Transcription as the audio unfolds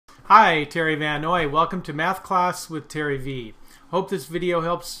Hi, Terry VanNoy. Welcome to Math Class with Terry V. Hope this video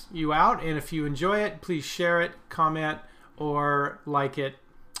helps you out, and if you enjoy it, please share it, comment, or like it.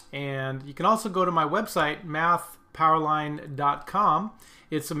 And you can also go to my website, MathPowerLine.com.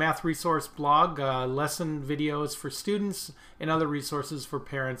 It's a math resource blog, lesson videos for students, and other resources for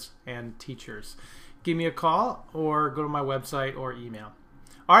parents and teachers. Give me a call or go to my website or email.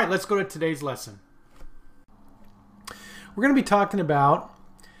 All right, let's go to today's lesson. We're going to be talking about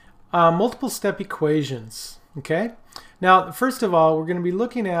multiple step equations. Okay, now first of all, we're going to be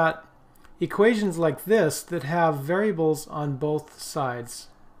looking at equations like this that have variables on both sides.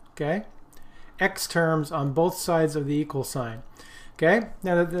 Okay, x terms on both sides of the equal sign. Okay,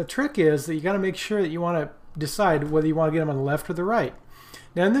 now the trick is that you got to make sure that you want to decide whether you want to get them on the left or the right.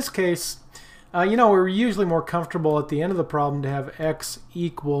 Now in this case, you know, we're usually more comfortable at the end of the problem to have x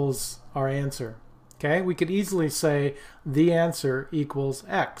equals our answer. Okay, we could easily say the answer equals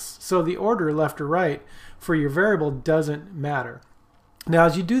x. So the order left or right for your variable doesn't matter. Now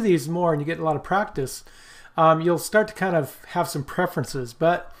as you do these more and you get a lot of practice, you'll start to kind of have some preferences.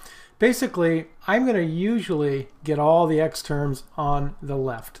 But basically, I'm going to usually get all the x terms on the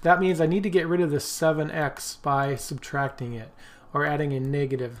left. That means I need to get rid of the 7x by subtracting it or adding a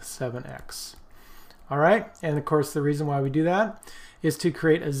negative 7x. All right, and of course the reason why we do that is to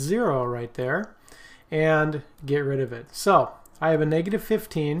create a 0 right there and get rid of it. So I have a negative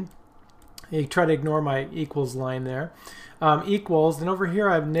 15. You try to ignore my equals line there. Equals, and over here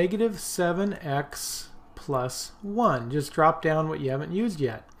I have negative 7x plus 1. Just drop down what you haven't used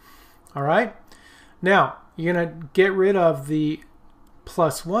yet. All right. Now you're going to get rid of the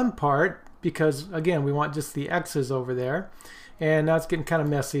plus 1 part because, again, we want just the x's over there. And now it's getting kind of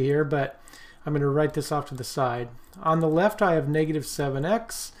messy here, but I'm going to write this off to the side. On the left I have negative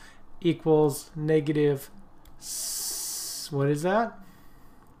 7x equals negative, what is that?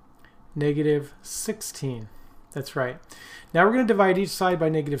 Negative 16. That's right. Now we're going to divide each side by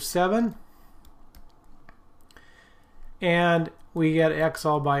negative 7. And we get x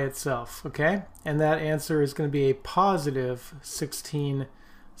all by itself, okay? And that answer is going to be a positive 16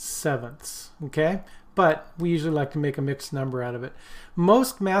 sevenths, okay? But we usually like to make a mixed number out of it.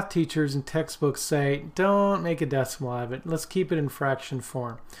 Most math teachers and textbooks say, don't make a decimal out of it. Let's keep it in fraction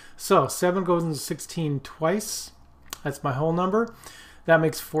form. So 7 goes into 16 twice. That's my whole number. That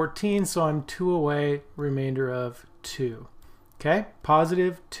makes 14, so I'm 2 away, remainder of 2. Okay,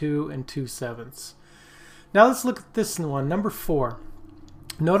 positive 2 and 2 sevenths. Now let's look at this one, number 4.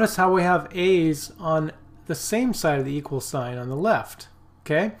 Notice how we have a's on the same side of the equal sign on the left.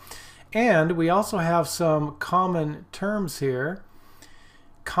 Okay, and we also have some common terms here,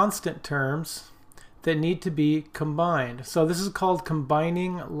 constant terms, that need to be combined. So this is called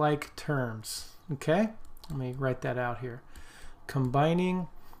combining like terms. Okay, let me write that out here. Combining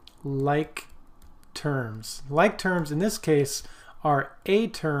like terms. Like terms in this case are a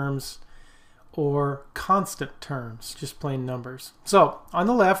terms or constant terms, just plain numbers. So on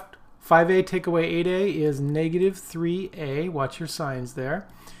the left, 5a take away 8a is negative 3a. Watch your signs there.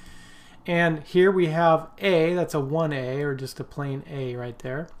 And here we have a, that's a 1a, or just a plain a right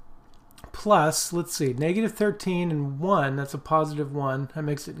there, plus, let's see, negative 13 and 1, that's a positive 1. That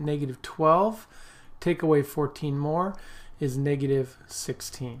makes it negative 12. Take away 14 more is negative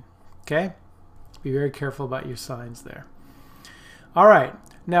 16. Okay? Be very careful about your signs there. All right,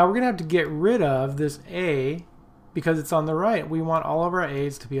 now we're going to have to get rid of this a because it's on the right. We want all of our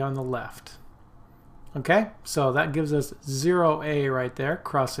a's to be on the left. Okay, so that gives us 0a right there.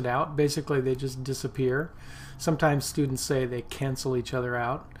 Cross it out. Basically, they just disappear. Sometimes students say they cancel each other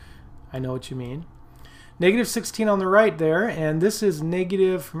out. I know what you mean. Negative 16 on the right there, and this is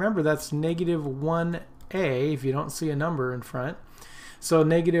negative, remember that's negative 1a if you don't see a number in front. So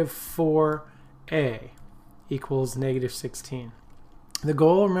negative 4a equals negative 16. The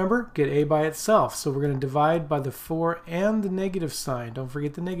goal, remember, get a by itself. So we're going to divide by the 4 and the negative sign. Don't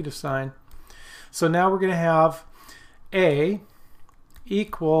forget the negative sign. So now we're going to have a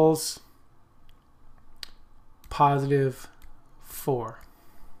equals positive 4.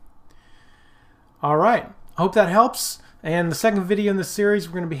 All right, I hope that helps. And the second video in this series,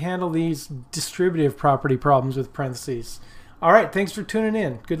 we're going to be handling these distributive property problems with parentheses. All right, thanks for tuning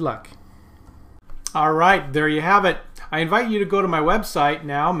in. Good luck. All right, there you have it. I invite you to go to my website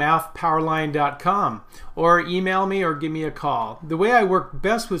now, MathPowerLine.com, or email me or give me a call. The way I work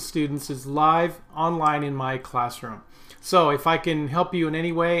best with students is live online in my classroom. So if I can help you in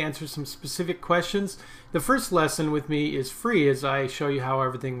any way, answer some specific questions, the first lesson with me is free as I show you how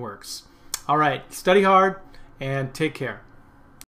everything works. All right, study hard and take care.